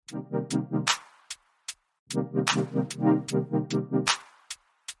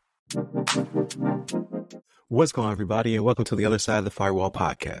What's going on, everybody, and welcome to the Other Side of the Firewall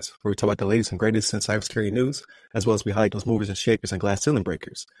podcast, where we talk about the latest and greatest in cybersecurity news, as well as we highlight those movers and shakers and glass ceiling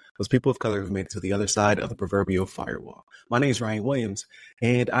breakers, those people of color who've made it to the other side of the proverbial firewall. My name is Ryan Williams,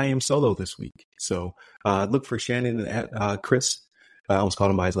 and I am solo this week. So look for Shannon and Chris. I almost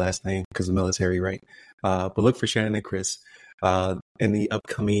called him by his last name because of the military, right? But look for Shannon and Chris in the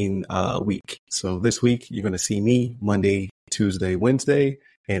upcoming week. So this week, you're going to see me Monday, Tuesday, Wednesday,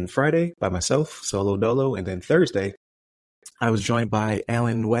 and Friday by myself, solo dolo. And then Thursday, I was joined by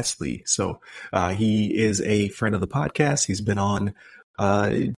Alan Wesley. So he is a friend of the podcast. He's been on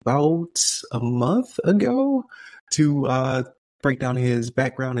about a month ago to break down his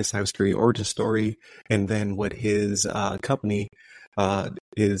background, his cybersecurity origin story, and then what his company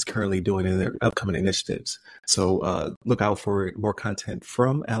is currently doing in their upcoming initiatives. So look out for more content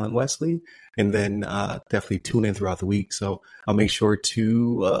from Alan Wesley, and then definitely tune in throughout the week. So I'll make sure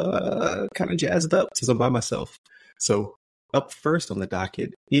to kind of jazz it up since I'm by myself. So up first on the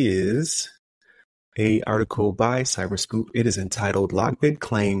docket is a article by Cyberscoop. It is entitled "Lockbit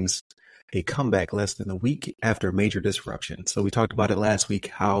Claims a Comeback Less Than a Week After Major Disruption." So we talked about it last week,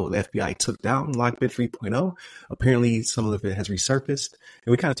 how the FBI took down Lockbit 3.0. Apparently, some of it has resurfaced,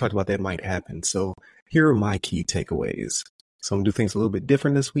 and we kind of talked about that might happen. So here are my key takeaways. So I'm going to do things a little bit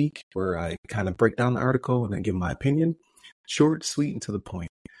different this week, where I kind of break down the article and then give my opinion. Short, sweet, and to the point.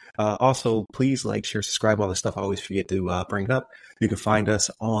 Also, please like, share, subscribe, all the stuff I always forget to bring up. You can find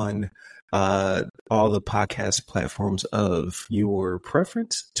us on all the podcast platforms of your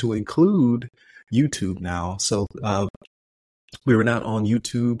preference, to include YouTube now. So we were not on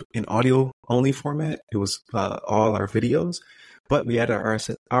YouTube in audio only format. It was all our videos, but we had our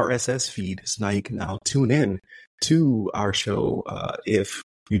RSS feed. So now you can now tune in to our show if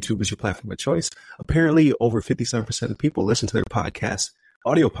YouTube is your platform of choice. Apparently over 57% of people listen to their podcast,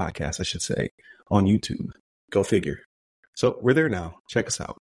 audio podcasts, I should say, on YouTube. Go figure. So we're there now. Check us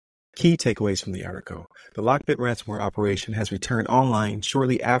out. Key takeaways from the article. The Lockbit ransomware operation has returned online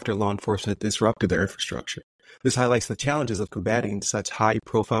shortly after law enforcement disrupted their infrastructure. This highlights the challenges of combating such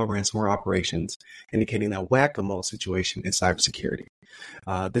high-profile ransomware operations, indicating a whack-a-mole situation in cybersecurity.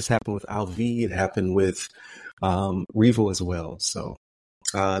 This happened with Alv. It happened with Revo as well. So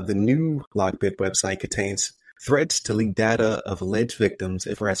the new Lockbit website contains threats to leak data of alleged victims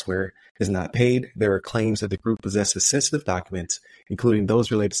if ransomware is not paid. There are claims that the group possesses sensitive documents, including those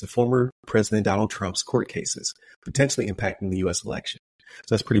related to former President Donald Trump's court cases, potentially impacting the U.S. election.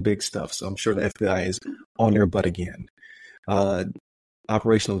 So that's pretty big stuff. So I'm sure the FBI is on their butt again.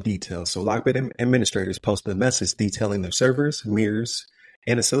 Operational details. So Lockbit administrators posted a message detailing their servers, mirrors,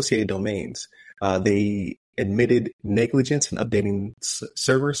 and associated domains. They admitted negligence in updating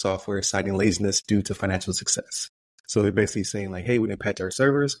server software, citing laziness due to financial success. So they're basically saying like, hey, we didn't patch our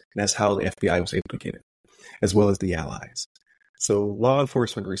servers, and that's how the FBI was able to get it, as well as the allies. So law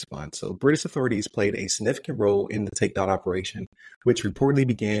enforcement response. So British authorities played a significant role in the takedown operation, which reportedly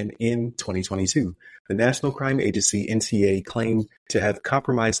began in 2022. The National Crime Agency, NCA, claimed to have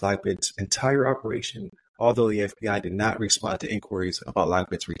compromised Lockbit's entire operation, although the FBI did not respond to inquiries about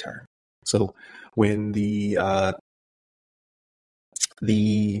Lockbit's return. So when the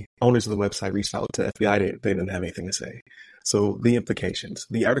owners of the website reached out to FBI, they didn't have anything to say. So the implications.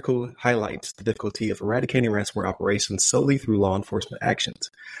 The article highlights the difficulty of eradicating ransomware operations solely through law enforcement actions.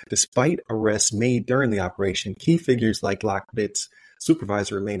 Despite arrests made during the operation, key figures like Lockbit's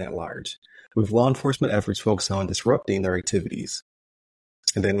supervisor remain at large, with law enforcement efforts focused on disrupting their activities.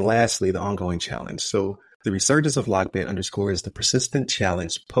 And then lastly, the ongoing challenge. So the resurgence of Lockbit underscores the persistent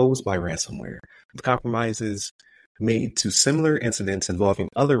challenge posed by ransomware, with compromises made to similar incidents involving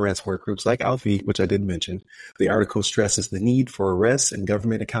other ransomware groups like Alv, which I did mention. The article stresses the need for arrests and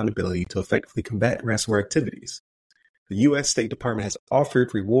government accountability to effectively combat ransomware activities. The U.S. State Department has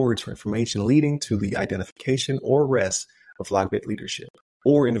offered rewards for information leading to the identification or arrest of Lockbit leadership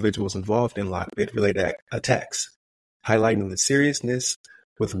or individuals involved in Lockbit-related attacks, highlighting the seriousness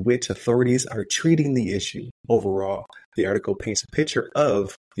with which authorities are treating the issue. Overall, the article paints a picture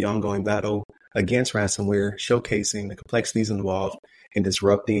of the ongoing battle against ransomware, showcasing the complexities involved in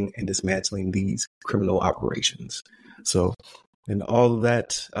disrupting and dismantling these criminal operations. So, and all of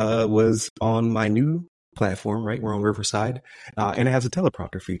that was on my new platform, right? We're on Riverside, and it has a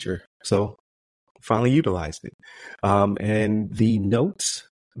teleprompter feature. So finally utilized it. And the notes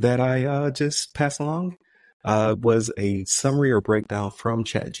that I just passed along was a summary or breakdown from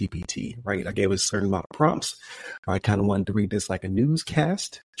ChatGPT, right? I gave it a certain amount of prompts. I kind of wanted to read this like a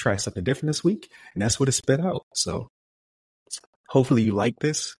newscast, try something different this week, and that's what it spit out. So hopefully you like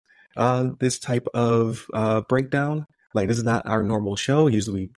this. this type of breakdown. Like, this is not our normal show.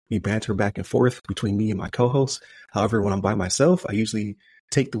 Usually we banter back and forth between me and my co-host. However, when I'm by myself, I usually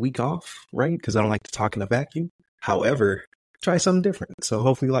take the week off, right? Because I don't like to talk in a vacuum. However, try something different. So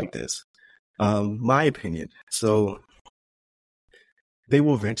hopefully you like this. My opinion. So they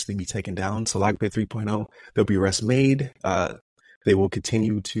will eventually be taken down. So Lockbit 3.0, there'll be arrests made. They will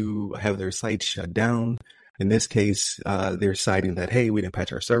continue to have their sites shut down. In this case, they're citing that, hey, we didn't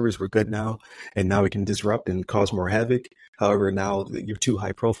patch our servers, we're good now, and now we can disrupt and cause more havoc. However, now you're too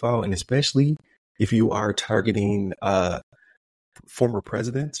high profile, and especially if you are targeting former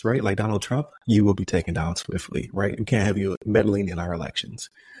presidents, right, like Donald Trump, you will be taken down swiftly, right? We can't have you meddling in our elections,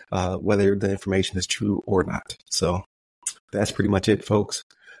 whether the information is true or not. So that's pretty much it, folks.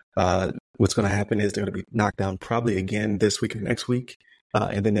 What's going to happen is they're going to be knocked down probably again this week or next week.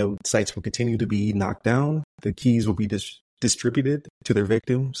 And then the sites will continue to be knocked down. The keys will be distributed to their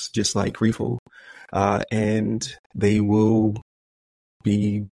victims, just like Refill. And they will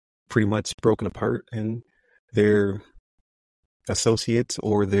be pretty much broken apart, and their associates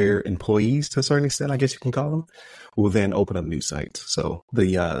or their employees, to a certain extent, I guess you can call them, will then open up new sites. So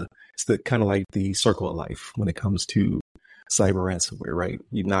it's the kind of like the circle of life when it comes to cyber ransomware, right?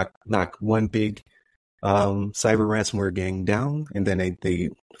 You knock one big cyber ransomware gang down, and then they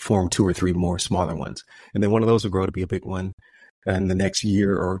form 2 or 3 more smaller ones, and then one of those will grow to be a big one in the next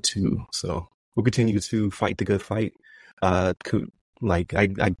year or 2. So we'll continue to fight the good fight. I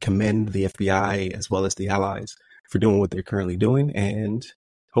commend the FBI as well as the allies for doing what they're currently doing, and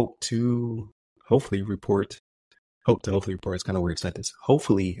hope to hopefully report. It's kind of weird to say this.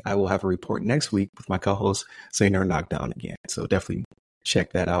 Hopefully, I will have a report next week with my co-host saying they're knocked down again. So definitely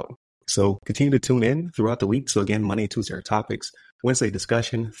check that out. So continue to tune in throughout the week. So again, Monday and Tuesday are topics. Wednesday,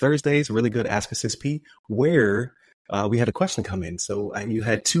 discussion. Thursdays, really good Ask a CISP, where we had a question come in. So you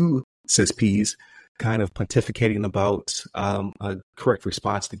had 2 CISPs kind of pontificating about a correct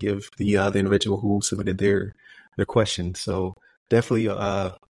response to give the individual who submitted their question. So definitely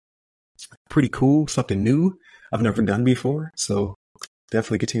pretty cool, something new I've never done before. So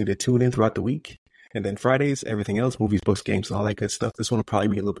definitely continue to tune in throughout the week. And then Fridays, everything else, movies, books, games, and all that good stuff. This one will probably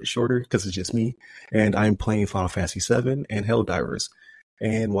be a little bit shorter because it's just me. And I'm playing Final Fantasy VII and Helldivers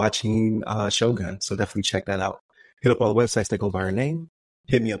and watching Shogun. So definitely check that out. Hit up all the websites that go by our name.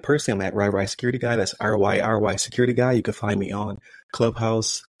 Hit me up personally. I'm at RyRy Security Guy. That's RYRY Security Guy. You can find me on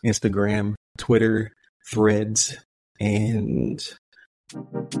Clubhouse, Instagram, Twitter, Threads, and